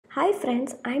Hi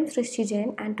friends, I'm Srishti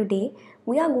Jain and today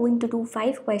we are going to do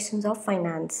 5 questions of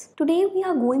finance. Today we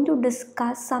are going to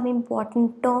discuss some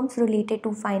important terms related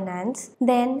to finance,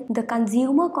 then the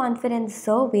consumer confidence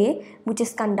survey which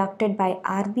is conducted by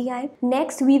RBI.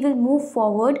 Next we will move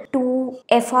forward to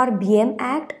FRBM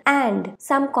Act and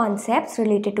some concepts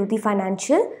related to the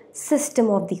financial system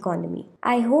of the economy.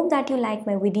 I hope that you like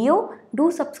my video.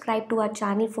 Do subscribe to our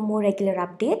channel for more regular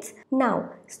updates.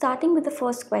 Now, starting with the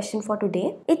first question for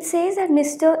today. It says that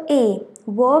Mr. A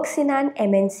works in an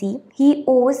MNC. He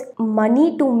owes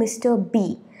money to Mr.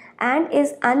 B and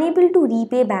is unable to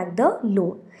repay back the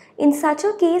loan. In such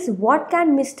a case, what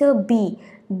can Mr. B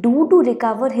do to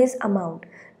recover his amount?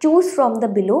 Choose from the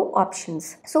below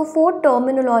options. So 4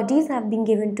 terminologies have been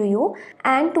given to you,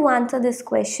 and to answer this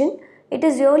question, it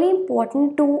is really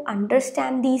important to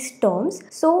understand these terms.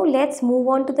 So let's move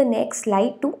on to the next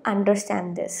slide to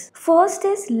understand this. First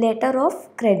is letter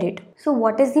of credit. So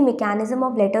what is the mechanism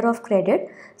of letter of credit?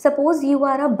 Suppose you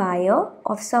are a buyer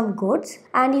of some goods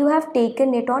and you have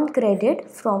taken it on credit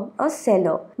from a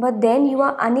seller, but then you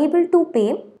are unable to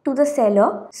pay to the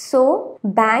seller. So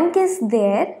bank is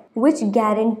there which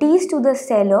guarantees to the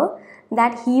seller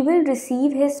that he will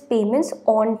receive his payments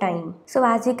on time. So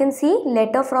as you can see,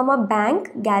 letter from a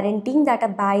bank guaranteeing that a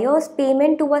buyer's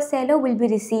payment to a seller will be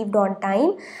received on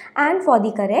time and for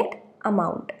the correct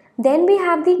amount. Then we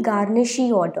have the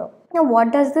garnishee order. Now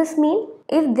what does this mean?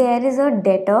 If there is a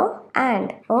debtor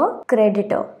and a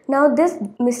creditor. Now this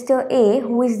Mr. A,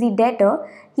 who is the debtor,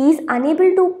 he is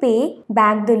unable to pay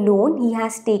back the loan he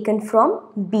has taken from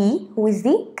B, who is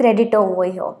the creditor over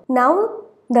here. Now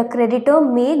the creditor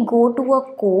may go to a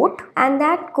court and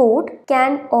that court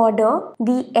can order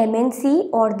the MNC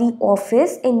or the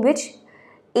office in which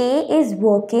A is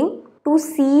working to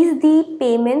seize the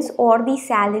payments or the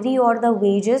salary or the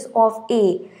wages of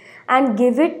A and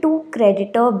give it to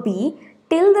creditor B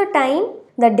till the time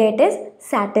the debt is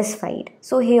satisfied.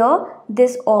 So here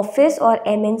this office or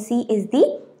MNC is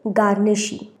the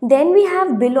garnishee. Then we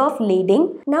have bill of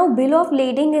lading. Now bill of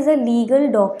lading is a legal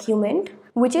document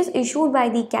which is issued by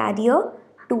the carrier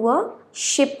to a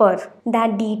shipper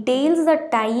that details the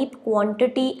type,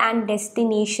 quantity and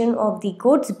destination of the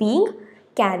goods being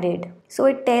carried. So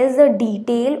it tells the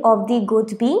detail of the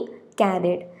goods being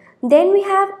carried. Then we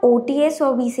have OTS,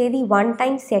 or we say the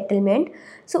one-time settlement.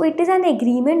 So it is an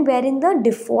agreement wherein the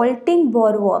defaulting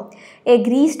borrower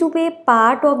agrees to pay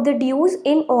part of the dues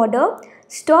in order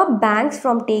stop banks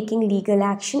from taking legal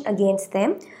action against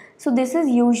them. So this is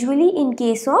usually in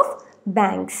case of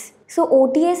banks. So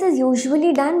OTS is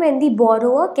usually done when the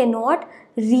borrower cannot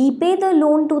repay the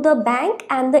loan to the bank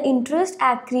and the interest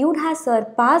accrued has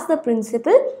surpassed the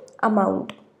principal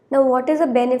amount. Now what is the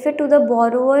benefit to the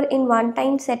borrower in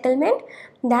one-time settlement?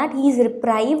 That he is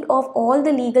deprived of all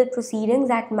the legal proceedings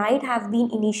that might have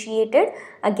been initiated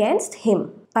against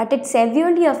him. But it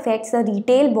severely affects the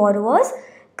retail borrower's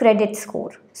credit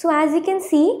score. So as you can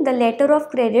see, the letter of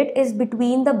credit is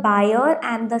between the buyer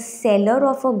and the seller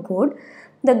of a good.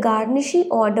 The garnishee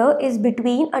order is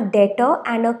between a debtor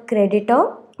and a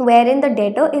creditor, wherein the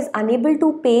debtor is unable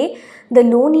to pay the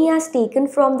loan he has taken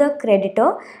from the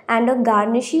creditor and a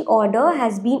garnishee order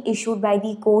has been issued by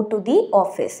the court to the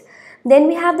office. Then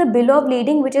we have the bill of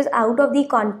lading, which is out of the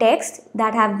context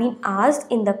that have been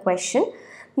asked in the question.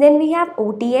 Then we have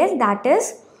OTS, that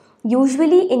is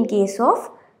usually in case of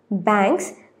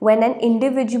banks when an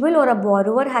individual or a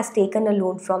borrower has taken a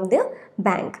loan from the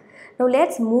bank. Now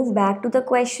let's move back to the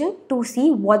question to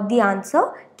see what the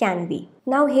answer can be.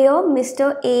 Now here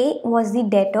Mr. A was the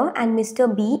debtor and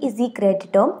Mr. B is the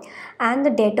creditor, and the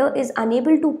debtor is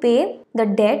unable to pay the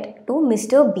debt to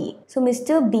Mr. B. So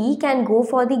Mr. B can go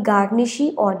for the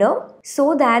garnishee order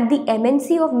so that the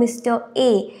MNC of Mr.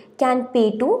 A can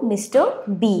pay to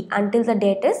Mr. B until the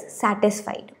debt is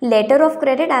satisfied. Letter of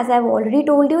credit, as I have already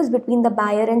told you, is between the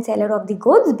buyer and seller of the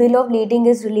goods. Bill of lading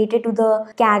is related to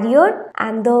the carrier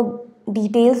and the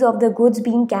details of the goods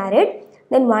being carried.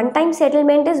 Then one-time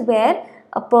settlement is where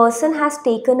a person has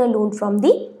taken a loan from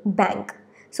the bank.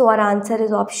 So our answer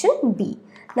is option B.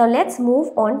 Now let's move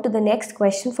on to the next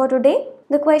question for today.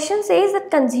 The question says that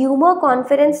consumer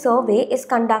confidence survey is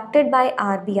conducted by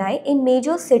RBI in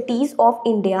major cities of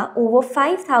India, over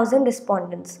 5,000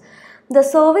 respondents. The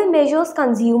survey measures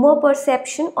consumer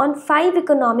perception on 5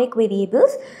 economic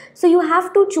variables. So you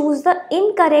have to choose the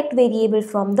incorrect variable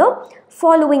from the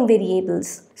following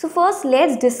variables. So first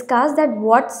let's discuss that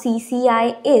what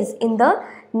CCI is in the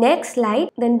next slide.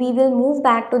 Then we will move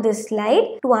back to this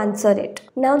slide to answer it.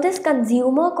 Now this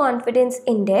consumer confidence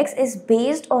index is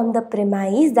based on the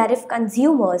premise that if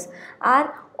consumers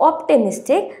are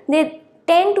optimistic, they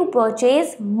tend to purchase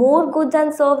more goods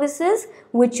and services,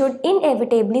 which should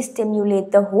inevitably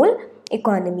stimulate the whole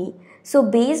economy. So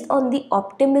based on the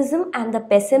optimism and the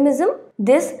pessimism,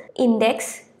 this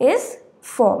index is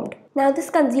formed. Now this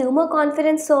consumer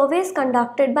confidence survey is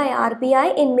conducted by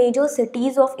RBI in major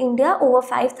cities of India, over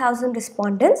 5,000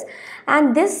 respondents,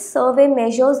 and this survey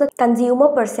measures the consumer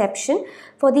perception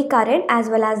for the current as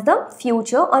well as the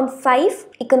future on 5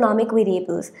 economic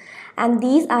variables. And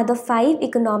these are the 5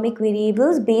 economic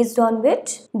variables based on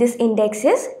which this index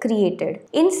is created.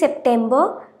 In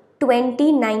September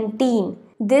 2019,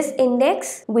 this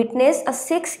index witnessed a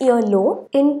 6-year low.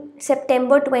 In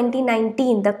September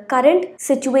 2019, the current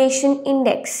situation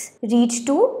index reached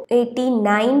to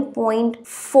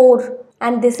 89.4,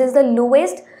 and this is the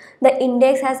lowest the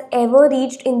index has ever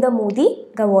reached in the Modi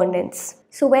governance.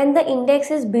 So when the index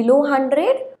is below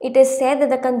 100, it is said that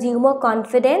the consumer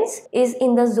confidence is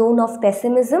in the zone of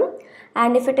pessimism,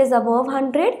 and if it is above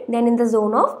 100, then in the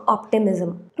zone of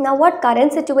optimism. Now what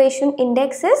current situation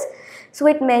index is? So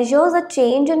it measures a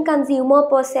change in consumer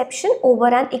perception over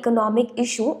an economic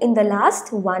issue in the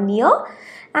last 1 year,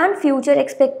 and future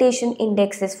expectation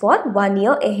index is for 1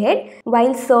 year ahead,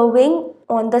 while surveying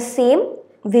on the same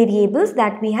variables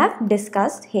that we have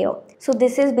discussed here. So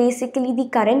this is basically the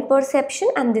current perception,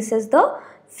 and this is the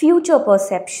future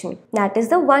perception, that is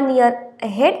the 1 year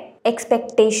ahead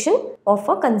expectation of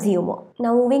a consumer.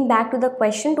 Now moving back to the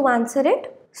question to answer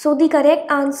it. So the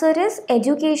correct answer is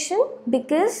education,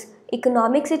 because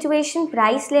economic situation,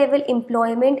 price level,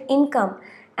 employment, income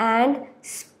and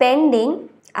spending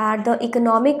are the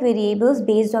economic variables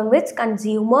based on which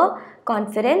consumer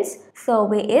confidence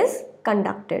survey is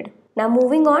conducted. Now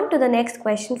moving on to the next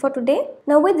question for today.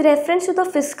 Now with reference to the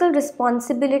Fiscal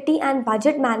Responsibility and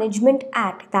Budget Management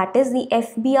Act, that is the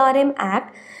FBRM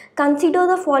Act, consider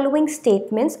the following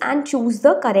statements and choose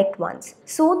the correct ones.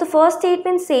 So the first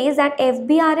statement says that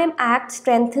FBRM Act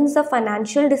strengthens the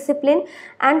financial discipline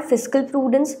and fiscal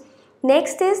prudence.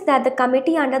 Next is that the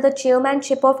committee under the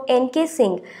chairmanship of N.K.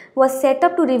 Singh was set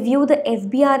up to review the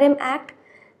FBRM Act.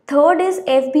 Third is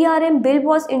FBRM bill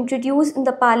was introduced in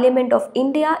the Parliament of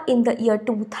India in the year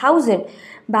 2000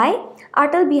 by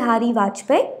Atal Bihari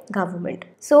Vajpayee government.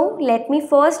 So let me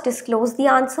first disclose the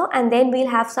answer, and then we'll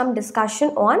have some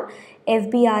discussion on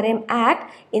FBRM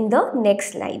Act in the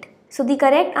next slide. So the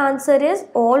correct answer is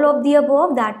all of the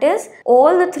above, that is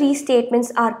all the 3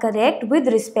 statements are correct with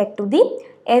respect to the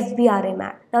FBRM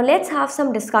Act. Now let's have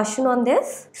some discussion on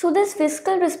this. So this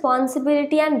Fiscal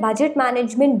Responsibility and Budget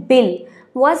Management Bill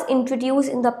was introduced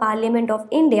in the Parliament of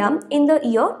India in the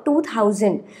year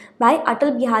 2000 by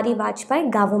Atal Bihari Vajpayee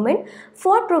government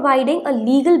for providing a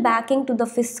legal backing to the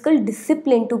fiscal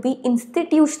discipline to be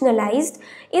institutionalized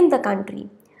in the country.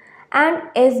 And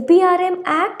FBRM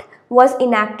Act was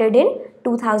enacted in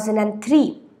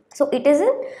 2003. So it is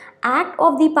an act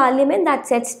of the Parliament that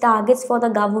sets targets for the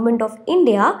government of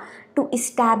India to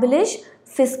establish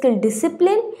fiscal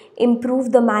discipline,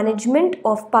 improve the management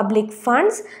of public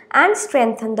funds and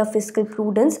strengthen the fiscal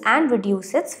prudence and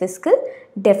reduce its fiscal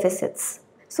deficits.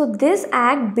 So this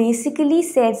act basically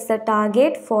sets the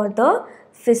target for the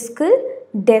fiscal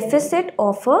deficit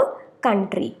of a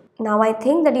country. Now I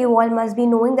think that you all must be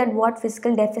knowing that what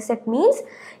fiscal deficit means.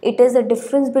 It is the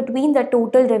difference between the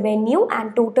total revenue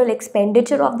and total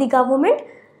expenditure of the government,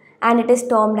 and it is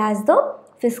termed as the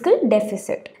fiscal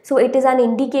deficit. So it is an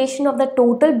indication of the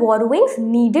total borrowings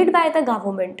needed by the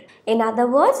government. In other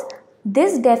words,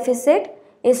 this deficit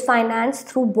is financed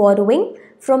through borrowing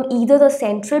from either the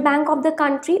central bank of the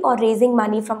country or raising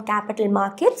money from capital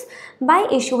markets by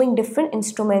issuing different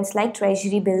instruments like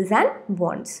treasury bills and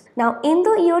bonds. Now in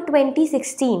the year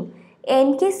 2016,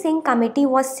 N.K. Singh committee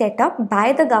was set up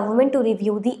by the government to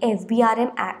review the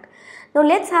FBRM Act. Now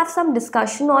let's have some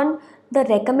discussion on the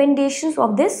recommendations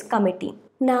of this committee.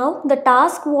 Now the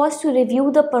task was to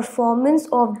review the performance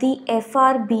of the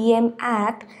FRBM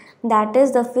Act, that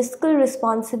is the Fiscal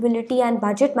Responsibility and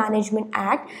Budget Management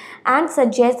Act, and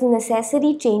suggest the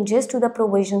necessary changes to the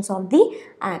provisions of the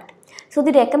Act. So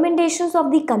the recommendations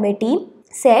of the committee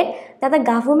said that the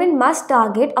government must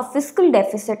target a fiscal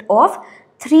deficit of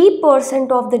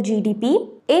 3% of the GDP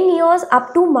in years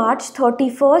up to March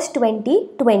 31st,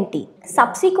 2020.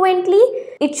 Subsequently,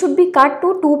 it should be cut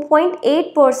to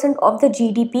 2.8% of the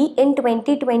GDP in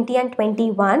 2020 and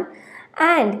 21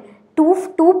 and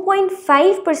to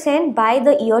 2.5% by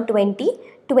the year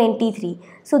 2023.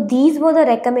 So these were the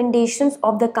recommendations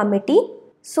of the committee.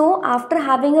 So after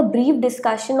having a brief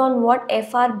discussion on what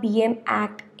FRBM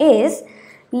Act is,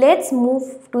 let's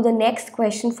move to the next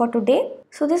question for today.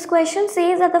 So this question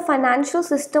says that the financial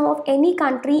system of any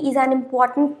country is an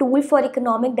important tool for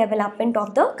economic development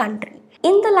of the country.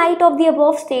 In the light of the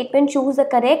above statement, choose the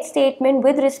correct statement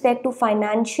with respect to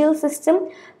financial system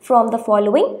from the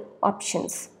following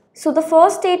options. So the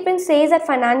first statement says that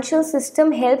financial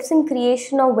system helps in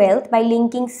creation of wealth by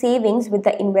linking savings with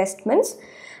the investments.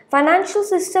 Financial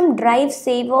system drives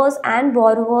savers and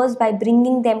borrowers by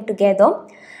bringing them together.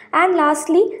 And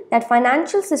lastly, that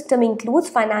financial system includes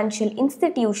financial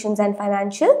institutions and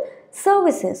financial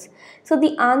services. So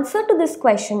the answer to this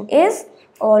question is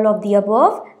all of the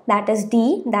above, that is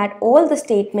D, that all the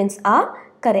statements are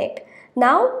correct.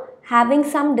 Now, having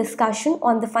some discussion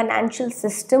on the financial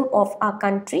system of our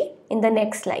country in the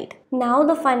next slide. Now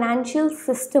the financial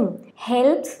system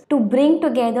helps to bring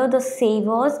together the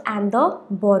savers and the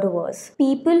borrowers.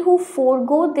 People who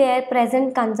forego their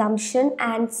present consumption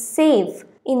and save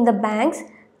in the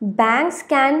banks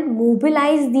can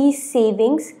mobilize these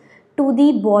savings to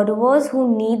the borrowers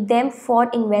who need them for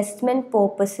investment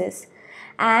purposes.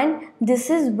 And this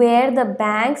is where the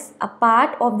banks, a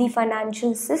part of the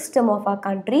financial system of our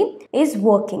country, is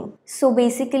working. So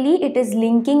basically it is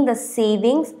linking the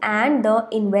savings and the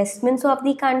investments of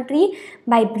the country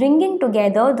by bringing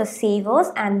together the savers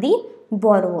and the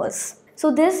borrowers.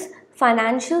 So this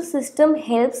financial system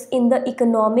helps in the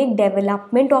economic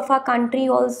development of our country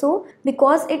also,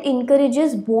 because it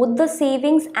encourages both the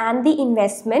savings and the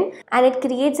investment, and it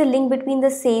creates a link between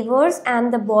the savers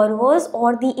and the borrowers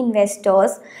or the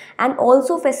investors, and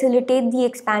also facilitate the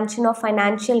expansion of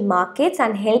financial markets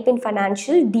and help in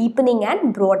financial deepening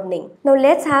and broadening. Now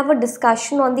let's have a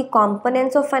discussion on the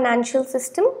components of financial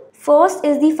system. First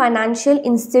is the financial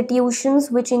institutions,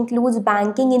 which includes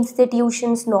banking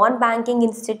institutions, non-banking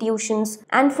institutions,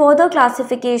 and further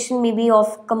classification maybe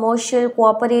of commercial,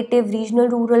 cooperative, regional,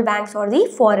 rural banks or the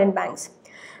foreign banks.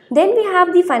 Then we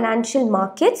have the financial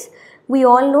markets. We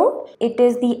all know it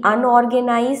is the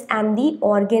unorganized and the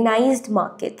organized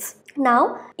markets.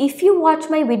 Now, if you watch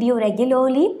my video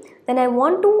regularly, then I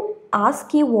want to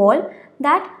ask you all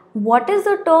that what is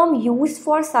the term used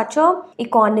for such a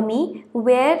economy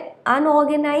where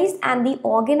unorganized and the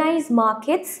organized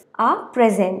markets are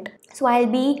present? So I'll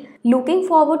be looking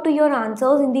forward to your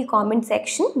answers in the comment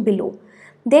section below.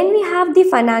 Then we have the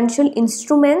financial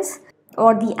instruments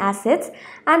or the assets,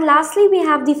 and lastly we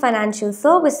have the financial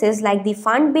services like the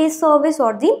fund-based service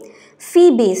or the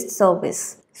fee-based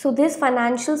service. So this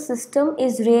financial system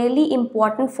is really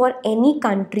important for any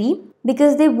country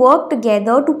because they work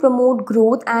together to promote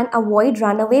growth and avoid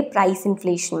runaway price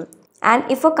inflation. And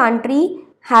if a country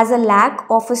has a lack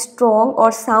of a strong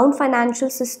or sound financial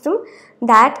system,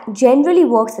 that generally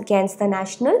works against the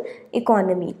national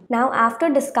economy. Now, after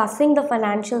discussing the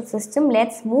financial system,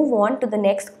 let's move on to the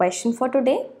next question for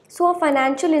today. So, a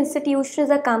financial institution is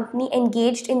a company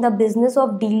engaged in the business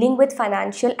of dealing with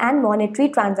financial and monetary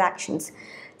transactions,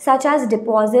 such as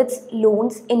deposits,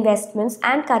 loans, investments,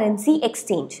 and currency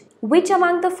exchange. Which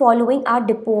among the following are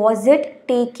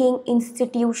deposit-taking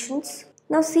institutions?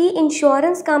 Now see,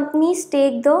 insurance companies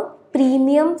take the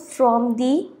premium from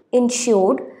the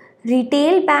insured.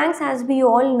 Retail banks, as we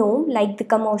all know, like the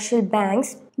commercial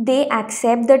banks, they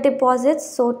accept the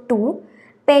deposits. So too,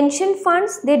 pension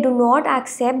funds, they do not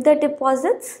accept the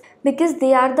deposits because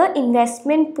they are the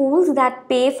investment pools that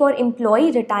pay for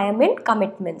employee retirement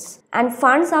commitments. And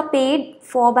funds are paid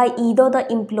for by either the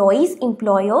employees,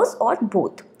 employers, or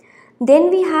both. Then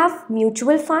we have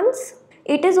mutual funds.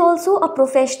 It is also a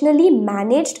professionally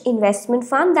managed investment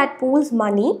fund that pools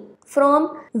money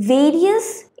from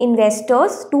various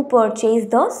investors to purchase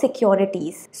the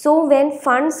securities. So when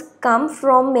funds come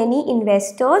from many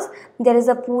investors, there is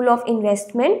a pool of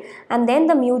investment, and then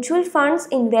the mutual funds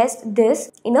invest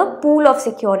this in a pool of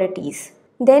securities.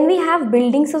 Then we have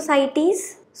building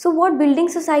societies. So what building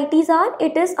societies are?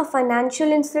 It is a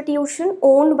financial institution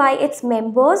owned by its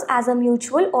members as a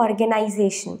mutual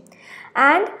organization,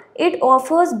 and it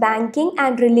offers banking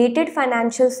and related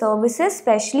financial services,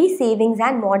 especially savings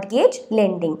and mortgage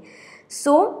lending.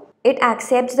 So it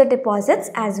accepts the deposits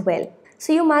as well.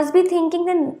 So you must be thinking,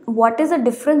 then what is the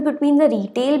difference between the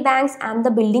retail banks and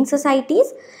the building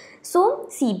societies? So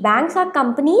see, banks are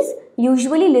companies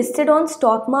usually listed on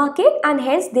stock market, and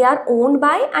hence they are owned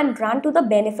by and run to the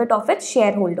benefit of its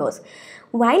shareholders.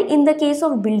 While in the case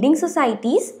of building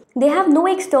societies, they have no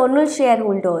external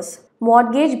shareholders.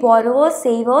 Mortgage borrowers,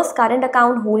 savers, current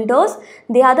account holders,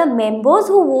 they are the members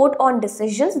who vote on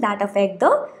decisions that affect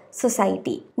the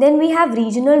society. Then we have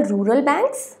regional rural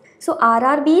banks. So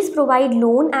RRBs provide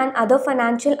loan and other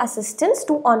financial assistance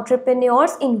to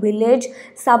entrepreneurs in village,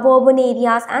 suburban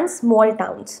areas and small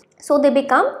towns. So they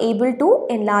become able to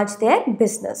enlarge their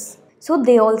business. So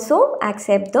they also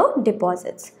accept the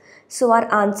deposits. So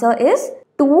our answer is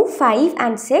 2, 5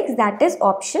 and 6, that is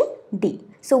option D.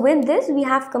 So with this, we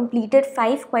have completed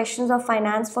 5 questions of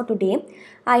finance for today.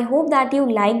 I hope that you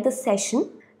liked the session.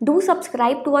 Do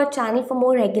subscribe to our channel for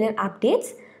more regular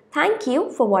updates. Thank you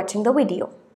for watching the video.